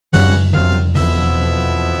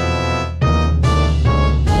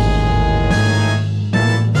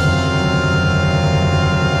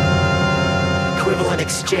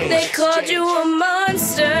exchange. They called you a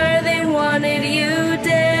monster, they wanted you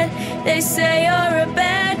dead. They say you're a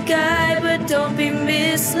bad guy, but don't be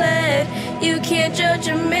misled. You can't judge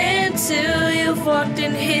a man till you've walked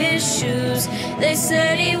in his shoes. They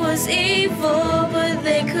said he was evil, but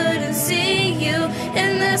they couldn't see you,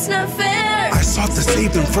 and that's not fair. I sought to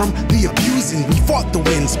save them from the abusing. We fought the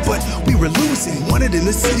winds, but we were losing. Wanted in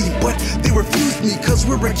the city, but they refused me, cause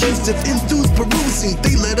we're accused of enthused perusing.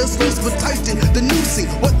 They let us loose, but tighten the noosing.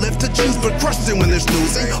 What left to choose but crushing when there's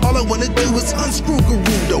losing? All I wanna do is unscrew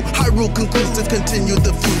Gerudo. Hyrule conclusive, continue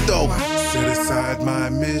the feud though. Set aside my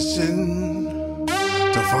mission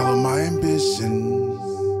to follow my ambition,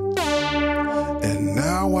 and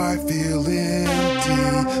now I feel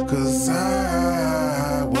empty, cause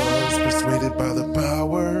I was persuaded by the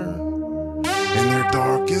power in their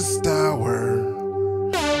darkest hour.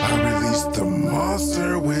 I released the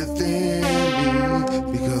monster within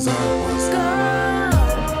me, because I was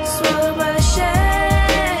gone, swallowed by the shame.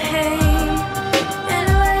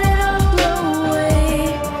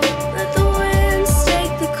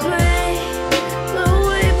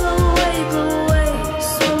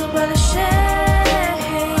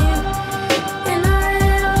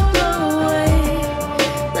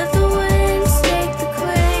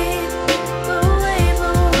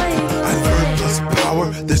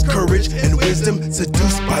 There's courage and wisdom,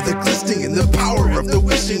 seduced by the glistening and the power of the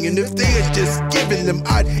wishing. And if they had just given them,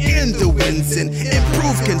 I'd end the winds and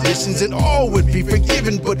improve conditions, and all would be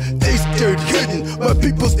forgiven. But they stayed hidden, my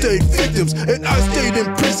people stayed victims, and I stayed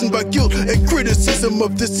imprisoned by guilt and criticism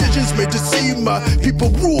of decisions made to see my people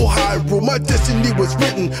rule Hyrule. My destiny was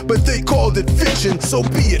written, but they called it fiction. So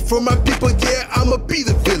be it for my people, yeah, I'ma be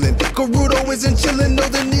the villain. Gerudo isn't chillin', no,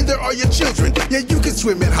 then neither are your children. Yeah, you can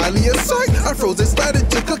swim in highly a sight. I froze and slided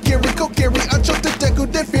to Kokiri. I choked the Deku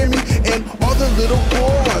that fear me, and all the little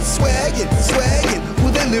boys swaggin',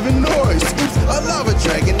 who they live in noise. Oops, a lava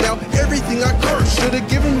dragon. Now everything I cursed should've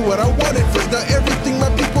given me what I wanted first. Now everything my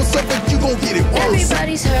people suffered, you gon' get it worse.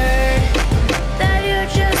 Everybody's heard that you're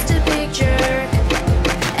just a big jerk.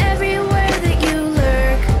 Everywhere that you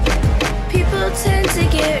lurk, people tend to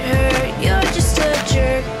get hurt. You're just a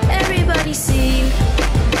jerk. Everybody see.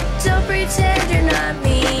 Don't pretend you're not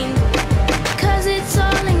mean, cause it's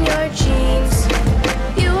all in your genes.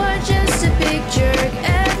 You are just a big jerk.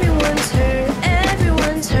 Everyone's hurt,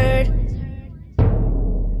 everyone's hurt.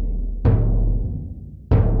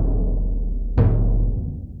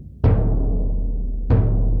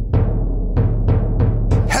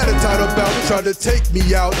 Had a title bout, tried to take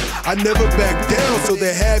me out. I never backed down, so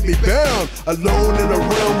they had me bound. Alone in a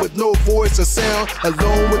realm with no voice or sound,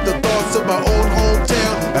 alone with the thoughts of my own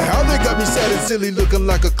hometown. And how they got me sad and silly, looking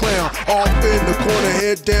like a clown. Off in the corner,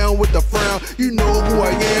 head down with a frown. You know who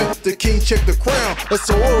I am, the king, check the crown. A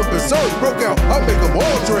sword berserk broke out, I make them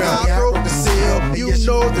all drown. I broke the seal, you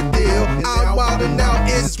know the deal. I'm wild and out,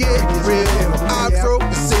 it's getting real. I broke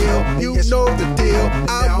the seal, you know the deal.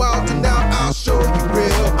 I'm wild and out, I'll show you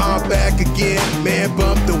real. I'm back again, man,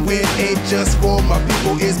 bump the wind. Ain't just for my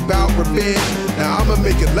people, it's bout revenge. Now I'ma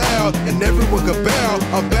make it loud, and everyone can bow.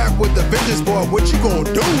 I'm back with the vengeance, boy, what you gonna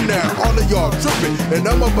do now? All of y'all tripping, and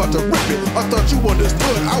I'm about to rip it. I thought you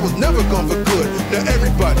understood, I was never gone for good. Now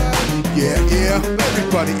everybody, yeah,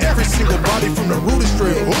 everybody, every single body from the rooted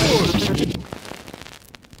straight hood.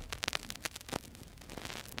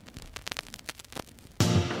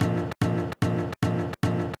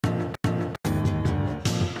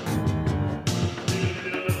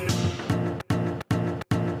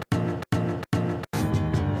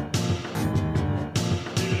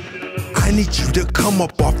 I need you to come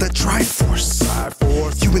up off that Triforce.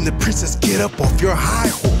 You and the princess get up off your high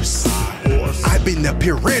horse. I've been up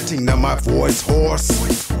here ranting, now my voice hoarse.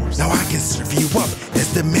 Now I can serve you up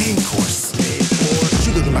as the main course.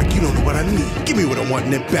 You looking like you don't know what I need. Give me what I want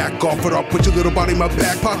and then back off it. I'll put your little body in my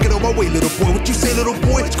back pocket on my way, little boy. What you say, little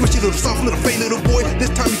boy? Squishy little soft little fake little boy. This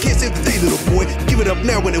time you can't save the day, little boy. Give it up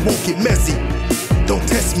now when it won't get messy. Don't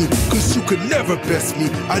test me, cause you could never best me.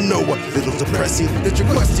 I know a little depressing that your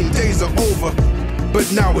questing days are over. But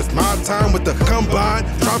now it's my time with the combine.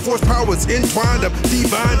 Triforce powers entwined up,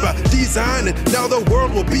 divine by design, and now the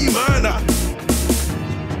world will be mine.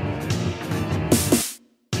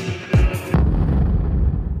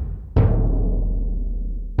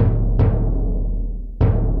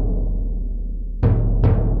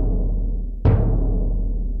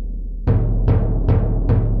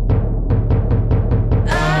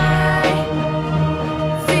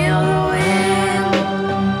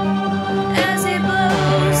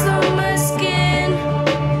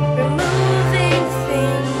 Removing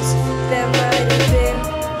things that might have been.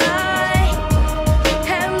 I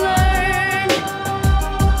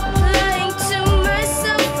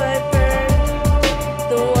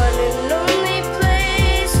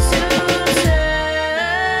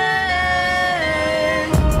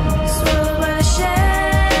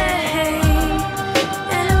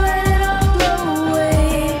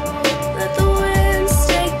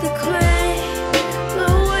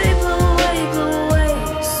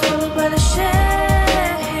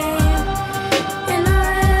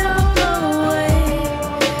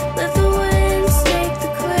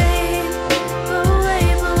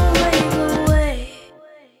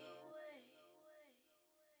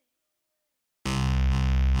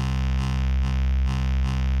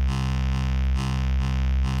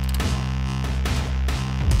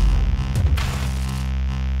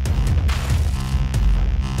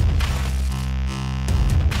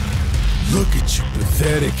Look at you,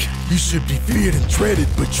 pathetic. You should be feared and dreaded,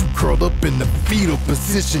 but you curled up in the fetal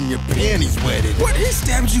position, your panties wetted. What, he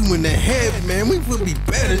stabbed you in the head, man? We would be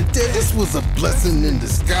better dead. This was a blessing in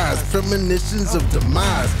disguise, premonitions of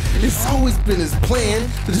demise. It's always been his plan,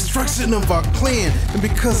 the destruction of our clan. And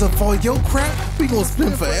because of all your crap, we gon'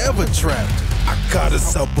 spend forever trapped. I got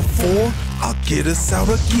us out before, I'll get us out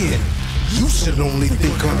again. You should only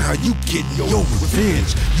think on how you get your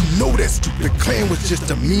revenge. You know that stupid clan was just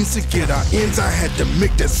a means to get our ends. I had to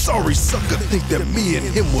make that sorry sucker think that me and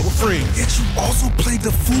him were friends. Yet you also played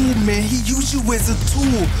the fool, man. He used you as a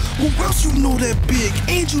tool. Who else you know that big?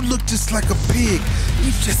 And you look just like a pig.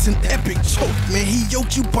 You just an epic joke, man. He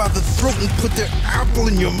yoked you by the throat and put their apple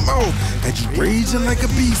in your mouth. Had you raging like a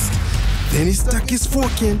beast. Then he stuck his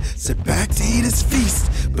fork in, sat back to eat his feast.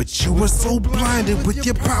 But you were so blinded with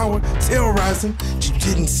your power, terrorizing, you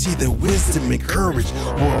didn't see that wisdom and courage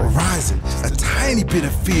were arising. A tiny bit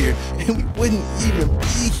of fear, and we wouldn't even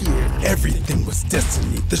be here. Everything was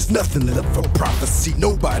destiny, there's nothing left for prophecy.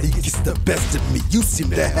 Nobody gets the best of me, you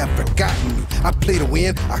seem to have forgotten me. I play to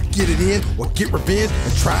win, I get it in, or get revenge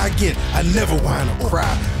and try again. I never whine or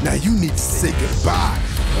cry, now you need to say goodbye.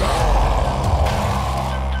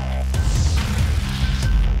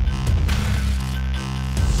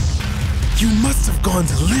 You must have gone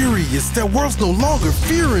delirious. That world's no longer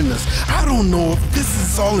fearing us. I don't know if this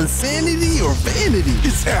is all insanity or vanity.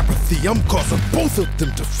 It's apathy. I'm causing both of them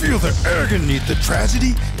to feel their agony. The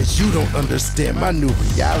tragedy is you don't understand my new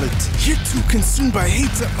reality. You're too consumed by hate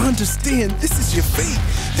to understand this is your fate.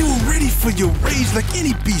 You were ready for your rage like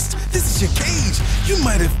any beast. This is your cage. You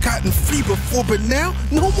might have gotten free before, but now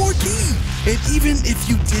no more key. And even if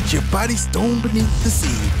you did, your body's stone beneath the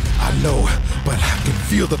sea. I know, but I can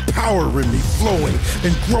feel the power in me flowing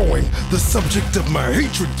and growing. The subject of my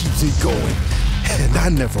hatred keeps me going. And I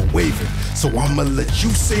never waver, so I'ma let you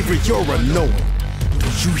savor your unknowing.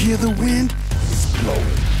 Don't you hear the wind? It's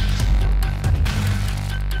blowing.